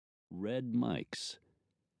red mics.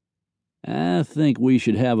 I think we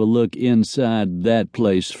should have a look inside that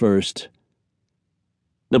place first.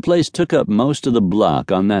 The place took up most of the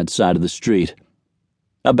block on that side of the street.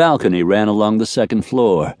 A balcony ran along the second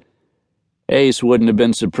floor. Ace wouldn't have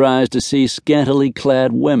been surprised to see scantily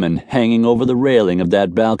clad women hanging over the railing of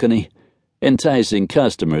that balcony, enticing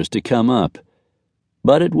customers to come up.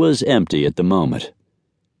 But it was empty at the moment.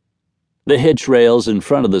 The hitch rails in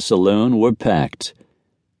front of the saloon were packed.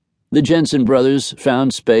 The Jensen brothers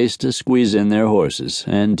found space to squeeze in their horses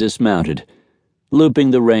and dismounted,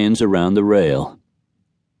 looping the reins around the rail.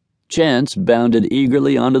 Chance bounded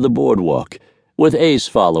eagerly onto the boardwalk, with Ace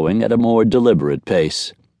following at a more deliberate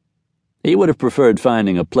pace. He would have preferred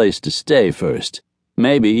finding a place to stay first,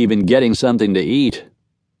 maybe even getting something to eat.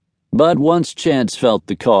 But once Chance felt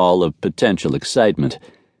the call of potential excitement,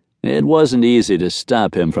 it wasn't easy to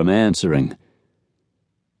stop him from answering.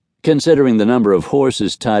 Considering the number of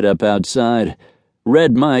horses tied up outside,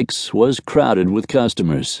 Red Mike's was crowded with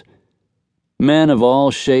customers. Men of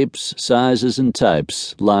all shapes, sizes, and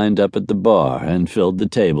types lined up at the bar and filled the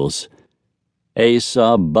tables. Ace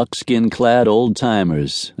saw buckskin-clad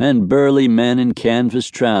old-timers and burly men in canvas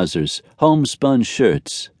trousers, homespun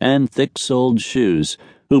shirts, and thick-soled shoes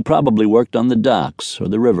who probably worked on the docks or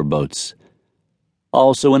the riverboats.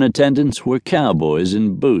 Also in attendance were cowboys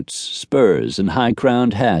in boots, spurs, and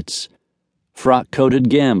high-crowned hats, frock-coated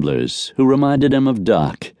gamblers who reminded him of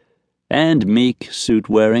Doc, and meek,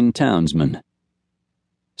 suit-wearing townsmen.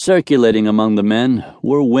 Circulating among the men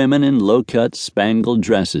were women in low-cut, spangled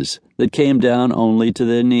dresses that came down only to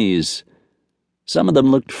their knees. Some of them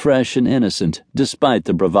looked fresh and innocent, despite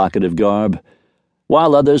the provocative garb,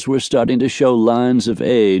 while others were starting to show lines of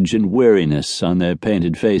age and weariness on their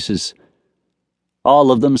painted faces.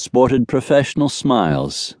 All of them sported professional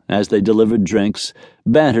smiles as they delivered drinks,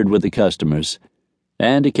 bantered with the customers,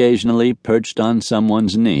 and occasionally perched on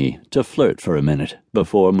someone's knee to flirt for a minute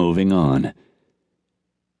before moving on.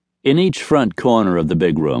 In each front corner of the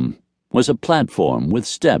big room was a platform with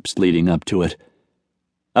steps leading up to it.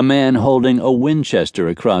 A man holding a Winchester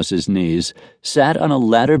across his knees sat on a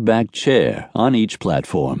ladder-backed chair on each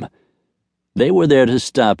platform. They were there to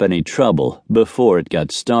stop any trouble before it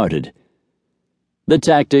got started. The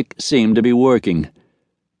tactic seemed to be working.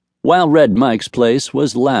 While Red Mike's place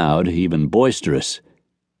was loud, even boisterous,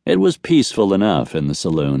 it was peaceful enough in the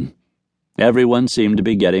saloon. Everyone seemed to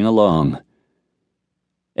be getting along.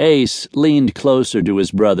 Ace leaned closer to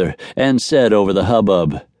his brother and said over the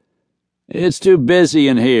hubbub, "It's too busy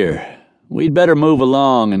in here. We'd better move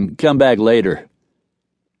along and come back later."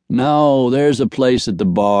 "No, there's a place at the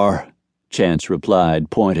bar," Chance replied,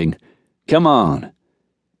 pointing. "Come on."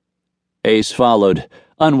 Ace followed,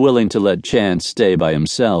 unwilling to let Chance stay by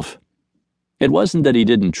himself. It wasn't that he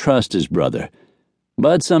didn't trust his brother,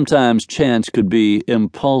 but sometimes Chance could be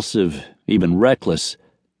impulsive, even reckless,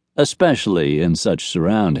 especially in such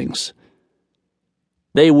surroundings.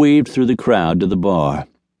 They weaved through the crowd to the bar.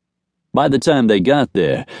 By the time they got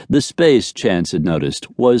there, the space, Chance had noticed,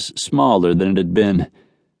 was smaller than it had been.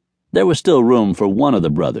 There was still room for one of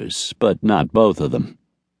the brothers, but not both of them.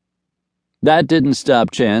 That didn't stop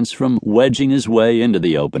Chance from wedging his way into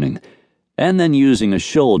the opening, and then using a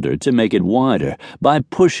shoulder to make it wider by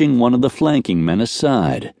pushing one of the flanking men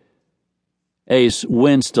aside. Ace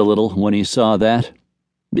winced a little when he saw that,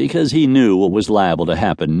 because he knew what was liable to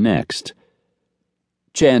happen next.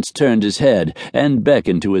 Chance turned his head and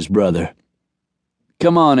beckoned to his brother.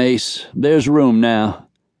 "Come on, Ace, there's room now."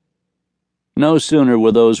 No sooner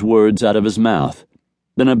were those words out of his mouth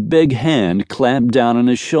than a big hand clamped down on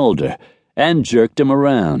his shoulder and jerked him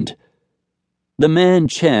around. The man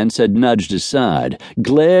Chance had nudged aside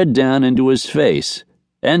glared down into his face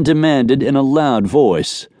and demanded in a loud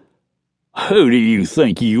voice, "Who do you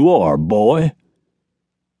think you are, boy?"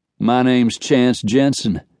 "My name's Chance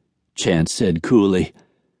Jensen," Chance said coolly.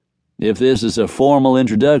 "If this is a formal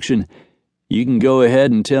introduction, you can go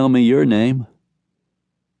ahead and tell me your name."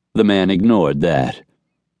 The man ignored that.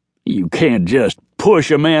 "You can't just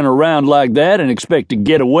push a man around like that and expect to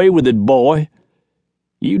get away with it, boy.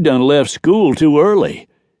 You done left school too early.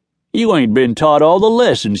 You ain't been taught all the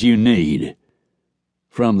lessons you need."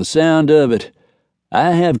 "From the sound of it,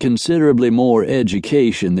 I have considerably more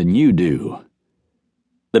education than you do."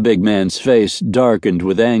 The big man's face darkened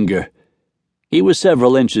with anger. He was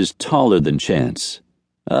several inches taller than Chance,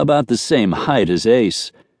 about the same height as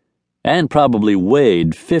Ace, and probably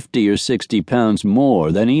weighed 50 or 60 pounds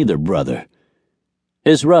more than either brother.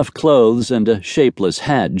 His rough clothes and a shapeless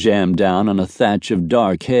hat jammed down on a thatch of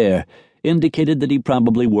dark hair indicated that he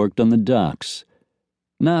probably worked on the docks.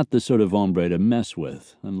 Not the sort of hombre to mess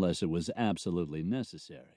with unless it was absolutely necessary.